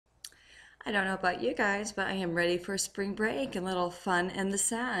I don't know about you guys, but I am ready for spring break and a little fun in the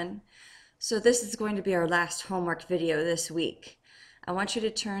sun. So this is going to be our last homework video this week. I want you to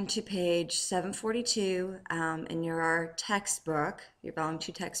turn to page 742 in your textbook, your volume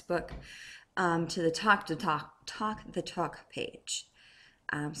 2 textbook, to the talk the talk page.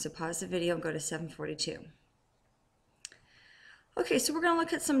 So pause the video and go to 742. Okay, so we're going to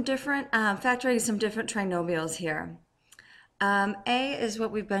look at some different factoring some different trinomials here. A is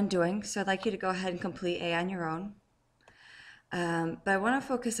what we've been doing, so I'd like you to go ahead and complete A on your own. But I want to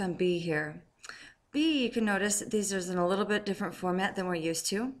focus on B here. B, you can notice that these are in a little bit different format than we're used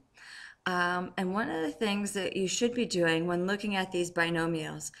to. And one of the things that you should be doing when looking at these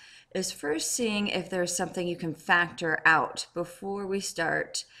binomials is first seeing if there's something you can factor out before we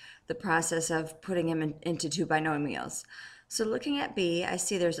start the process of putting them into two binomials. So looking at B, I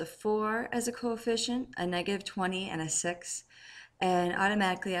see there's a 4 as a coefficient, a negative 20, and a 6. And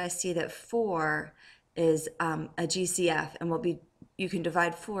automatically I see that 4 is a GCF, and you can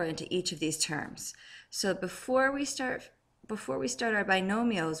divide 4 into each of these terms. So before we start our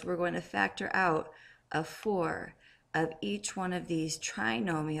binomials, we're going to factor out a 4 of each one of these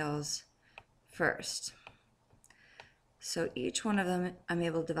trinomials first. So each one of them I'm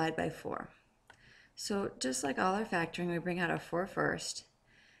able to divide by 4. So just like all our factoring, we bring out our 4 first,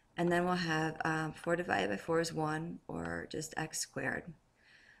 and then we'll have 4 divided by 4 is 1, or just x squared,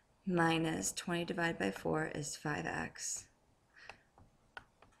 minus 20 divided by 4 is 5x,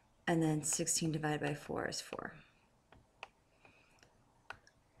 and then 16 divided by 4 is 4.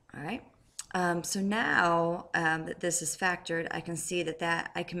 All right, so now that this is factored, I can see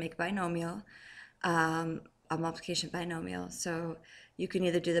that I can make binomial, a multiplication binomial. So you can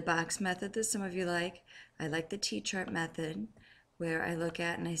either do the box method that some of you like. I like the T-chart method, where I look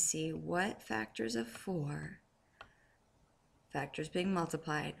at and I see what factors of 4, factors being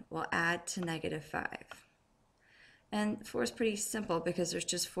multiplied, will add to negative 5. And 4 is pretty simple because there's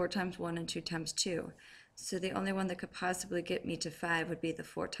just 4 times 1 and 2 times 2. So the only one that could possibly get me to 5 would be the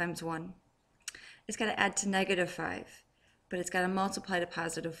 4 times 1. It's got to add to negative 5, but it's got to multiply to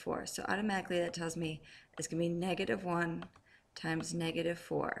positive 4. So automatically that tells me it's going to be negative 1 times negative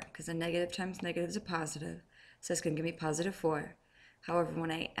 4, because a negative times negative is a positive, so it's going to give me positive 4. However,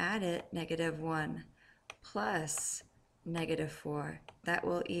 when I add it, negative 1 plus negative 4, that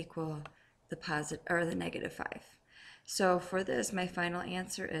will equal the negative 5. So for this, my final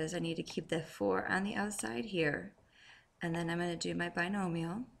answer is I need to keep the 4 on the outside here, and then I'm going to do my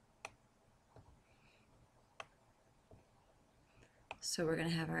binomial. So we're going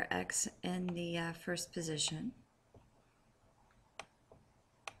to have our x in the first position,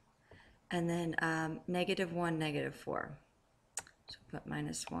 and then negative 1, negative 4. So put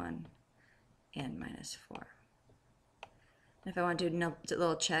minus 1 and minus 4. And if I want to do a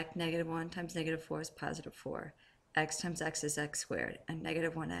little check, negative 1 times negative 4 is positive 4. X times x is x squared, and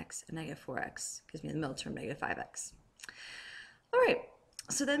negative 1x and negative 4x gives me the middle term, negative 5x. All right,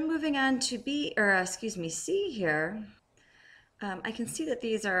 so then moving on to C here, I can see that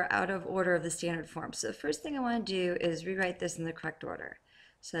these are out of order of the standard form. So the first thing I want to do is rewrite this in the correct order.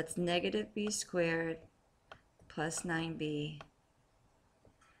 So that's negative b squared plus 9b,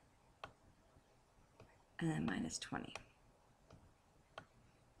 and then minus 20.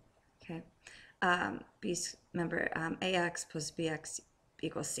 Okay. Remember, ax plus bx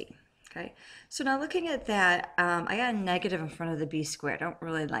equals c. Okay, so now looking at that, I got a negative in front of the b squared. I don't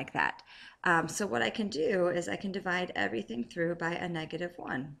really like that. So what I can do is I can divide everything through by a negative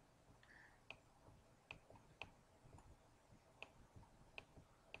 1.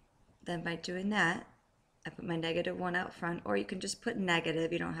 Then by doing that, I put my negative 1 out front, or you can just put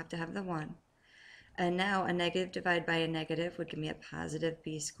negative. You don't have to have the 1. And now a negative divided by a negative would give me a positive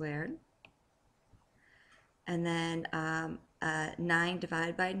b squared. And then 9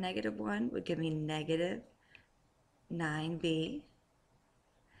 divided by negative 1 would give me negative 9b.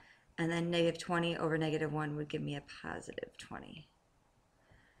 And then negative 20 over negative 1 would give me a positive 20.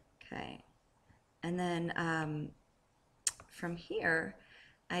 Okay. And then from here,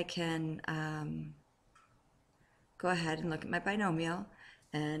 I can go ahead and look at my binomial.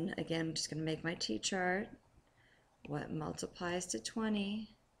 And again, I'm just going to make my T-chart. What multiplies to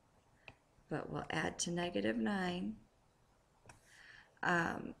 20, but will add to negative 9.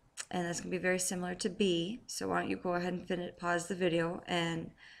 And that's going to be very similar to B. So why don't you go ahead and pause the video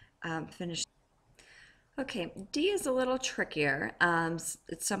and finish. Okay, D is a little trickier.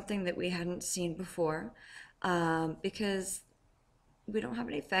 It's something that we hadn't seen before because we don't have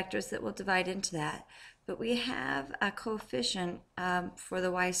any factors that will divide into that. But we have a coefficient for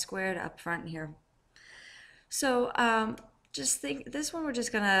the y squared up front here. So just think, this one we're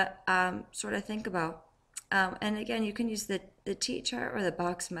just gonna sort of think about. And again, you can use the T-chart or the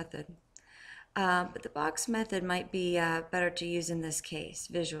box method. But the box method might be better to use in this case,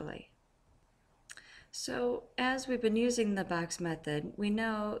 visually. So as we've been using the box method, we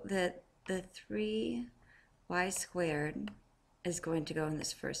know that the 3y squared is going to go in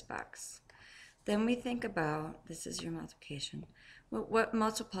this first box. Then we think about, this is your multiplication, what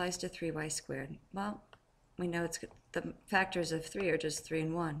multiplies to 3y squared? Well, we know it's the factors of 3 are just 3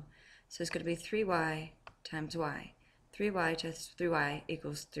 and 1. So it's going to be 3y times y. 3y times 3y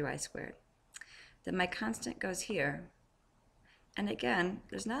equals 3y squared. Then my constant goes here. And again,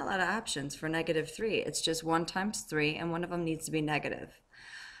 there's not a lot of options for -3. It's just 1 times 3, and one of them needs to be negative.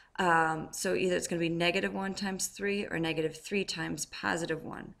 So either it's going to be -1 times 3 or -3 times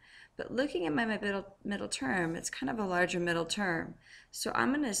 +1. But looking at my middle term, it's kind of a larger middle term. So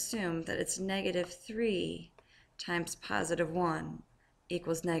I'm going to assume that it's -3 times +1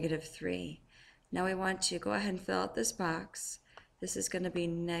 equals -3. Now we want to go ahead and fill out this box. This is going to be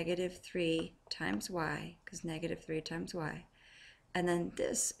 -3 times y, because -3 times y. And then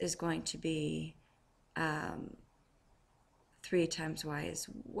this is going to be 3 times y as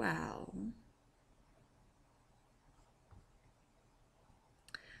well,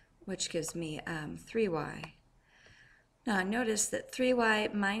 which gives me 3y. Now notice that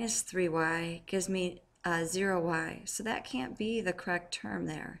 3y minus 3y gives me 0y, so that can't be the correct term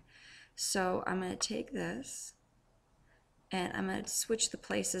there. So I'm going to take this and I'm going to switch the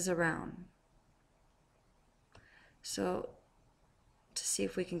places around. So to see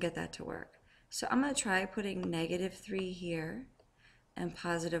if we can get that to work. So I'm going to try putting -3 here and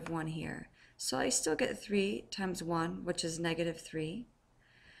 +1 here. So I still get 3 times 1, which is -3.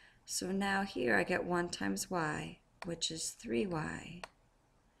 So now here I get 1 times y, which is 3y.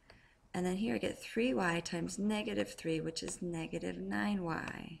 And then here I get 3y times -3, which is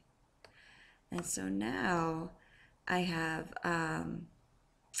 -9y. And so now I have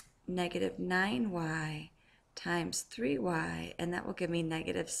 -9y times 3y, and that will give me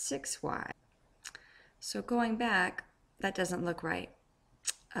 -6y. So going back, that doesn't look right.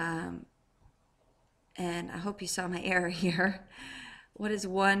 And I hope you saw my error here. What is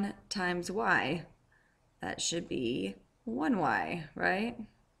 1 times y? That should be 1y, right?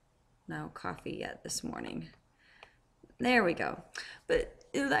 No coffee yet this morning. There we go. But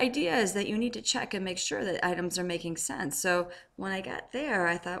the idea is that you need to check and make sure that items are making sense. So when I got there,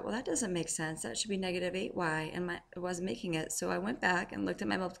 I thought, well, that doesn't make sense. That should be -8y, and it wasn't making it. So I went back and looked at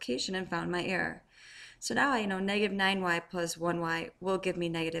my multiplication and found my error. So now I know -9y plus 1y will give me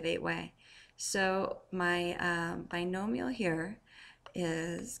 -8y. So my binomial here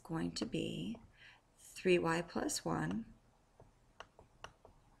is going to be 3y plus 1,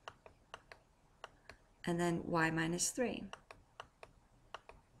 and then y minus 3.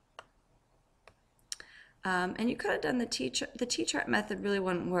 And you could have done the T-chart method really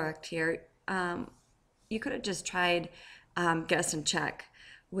wouldn't work here. You could have just tried guess and check,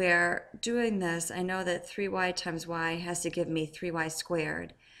 where doing this, I know that 3y times y has to give me 3y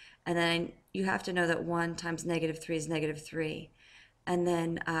squared. And then you have to know that 1 times -3 is -3. And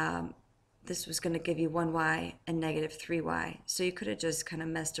then this was going to give you 1y and -3y. So you could have just kind of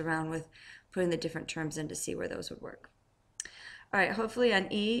messed around with putting the different terms in to see where those would work. All right, hopefully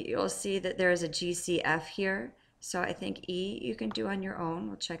on E, you'll see that there is a GCF here. So I think E you can do on your own.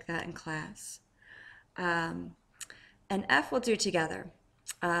 We'll check that in class. And F we'll do together.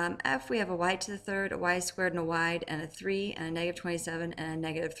 F, we have a y to the third, a y squared, and a y, and a 3, and a -27, and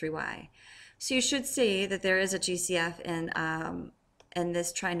a -3y. So you should see that there is a GCF in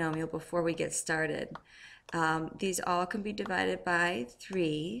this trinomial before we get started. These all can be divided by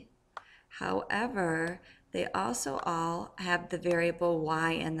 3. However, they also all have the variable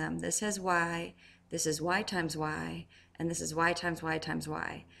y in them. This has y, this is y times y, and this is y times y times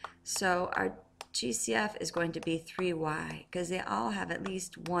y. So our GCF is going to be 3y because they all have at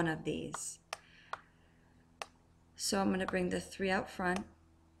least one of these. So I'm going to bring the 3 out front,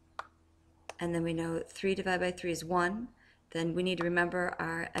 and then we know 3 divided by 3 is 1. Then we need to remember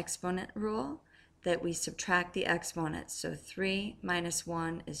our exponent rule, that we subtract the exponents. So 3 minus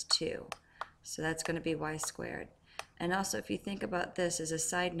 1 is 2. So that's going to be y squared. And also, if you think about this as a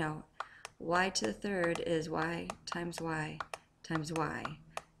side note, y to the third is y times y times y.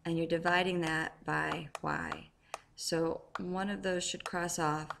 And you're dividing that by y. So one of those should cross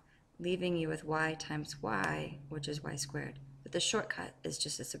off, leaving you with y times y, which is y squared. But the shortcut is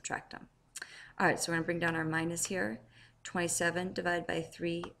just to subtract them. All right, so we're going to bring down our minus here. 27 divided by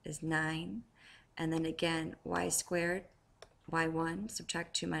 3 is 9. And then again, y squared, y1,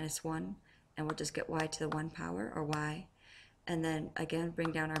 subtract 2 minus 1, and we'll just get y to the 1 power, or y. and then again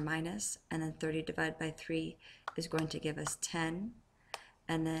bring down our minus, and then 30 divided by 3 is going to give us 10,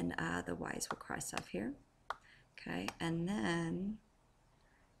 and then the y's will cross off here. Okay, and then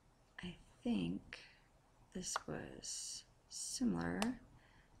I think this was similar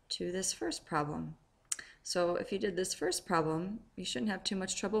to this first problem. So if you did this first problem, you shouldn't have too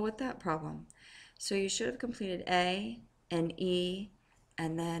much trouble with that problem. So you should have completed A and E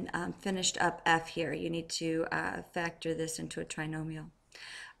and then finished up F here. You need to factor this into a trinomial.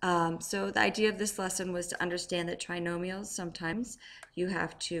 So the idea of this lesson was to understand that trinomials, sometimes you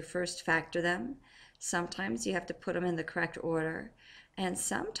have to first factor them, sometimes you have to put them in the correct order, and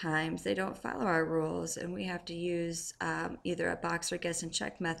sometimes they don't follow our rules and we have to use either a box or guess and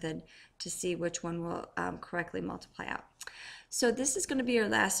check method to see which one will correctly multiply out. So this is going to be your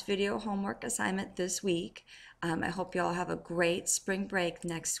last video homework assignment this week. I hope you all have a great spring break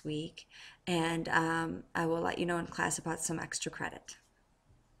next week, and I will let you know in class about some extra credit.